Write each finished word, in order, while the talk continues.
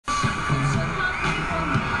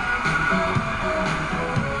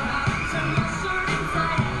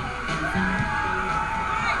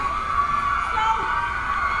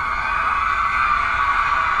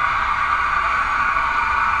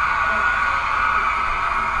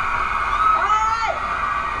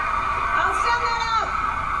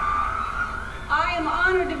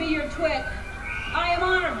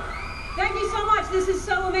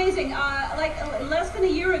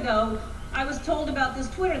ago, I was told about this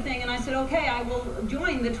Twitter thing, and I said, okay, I will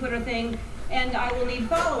join the Twitter thing, and I will need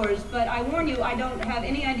followers, but I warn you, I don't have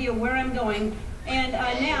any idea where I'm going. And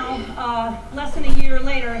now, less than a year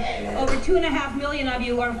later, over 2.5 million of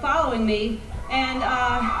you are following me, and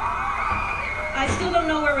I still don't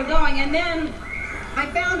know where we're going. And then I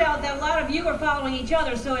found out that a lot of you are following each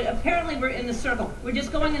other, so apparently we're in the circle. We're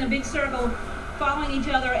just going in a big circle, following each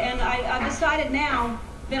other, and I've decided now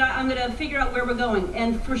that I'm going to figure out where we're going.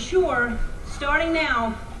 And for sure, starting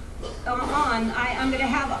now I'm going to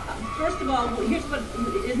have, first of all, here's what,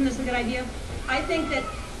 isn't this a good idea? I think that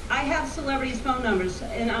I have celebrities' phone numbers,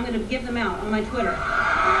 and I'm going to give them out on my Twitter.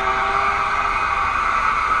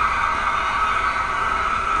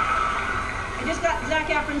 I just got Zac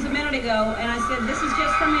Efron's a minute ago, and I said, this is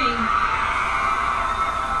just for me.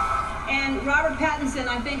 And Robert Pattinson,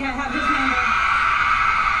 I think I have his number.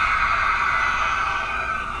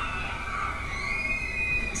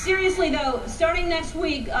 Seriously though, starting next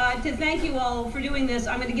week, to thank you all for doing this,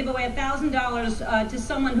 I'm going to give away $1,000 to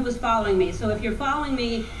someone who is following me. So if you're following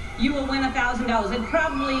me, you will win $1,000. It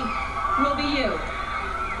probably will be you.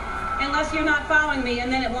 Unless you're not following me,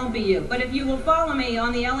 and then it won't be you. But if you will follow me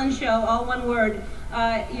on the Ellen Show, all one word,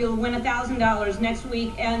 you'll win $1,000 next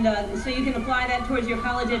week. And so you can apply that towards your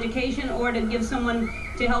college education or to give someone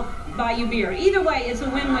to help buy you beer. Either way, it's a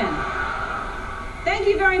win-win. Thank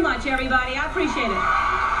you very much, everybody. I appreciate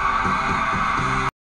it.